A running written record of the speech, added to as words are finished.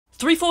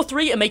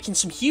343 are making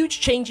some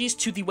huge changes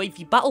to the way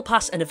the Battle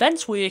Pass and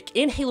events work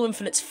in Halo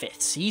Infinite's 5th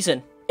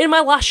season. In my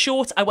last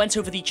short, I went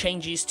over the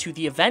changes to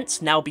the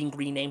events, now being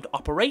renamed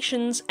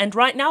Operations, and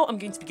right now I'm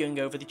going to be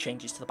going over the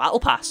changes to the Battle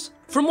Pass.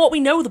 From what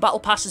we know, the Battle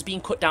Pass is being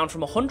cut down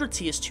from 100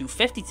 tiers to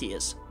 50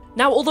 tiers.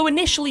 Now, although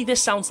initially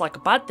this sounds like a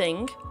bad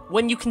thing,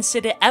 when you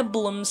consider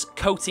emblems,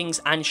 coatings,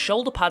 and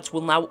shoulder pads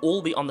will now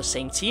all be on the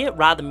same tier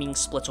rather than being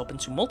split up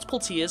into multiple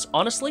tiers,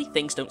 honestly,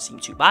 things don't seem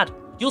too bad.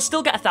 You'll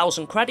still get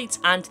 1,000 credits,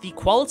 and the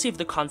quality of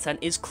the content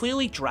is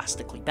clearly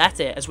drastically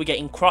better, as we're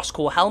getting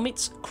cross-core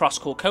helmets,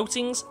 cross-core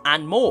coatings,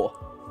 and more.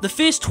 The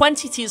first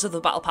 20 tiers of the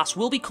Battle Pass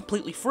will be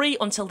completely free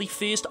until the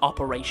first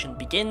operation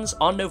begins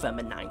on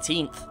November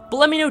 19th. But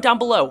let me know down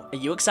below, are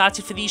you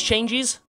excited for these changes?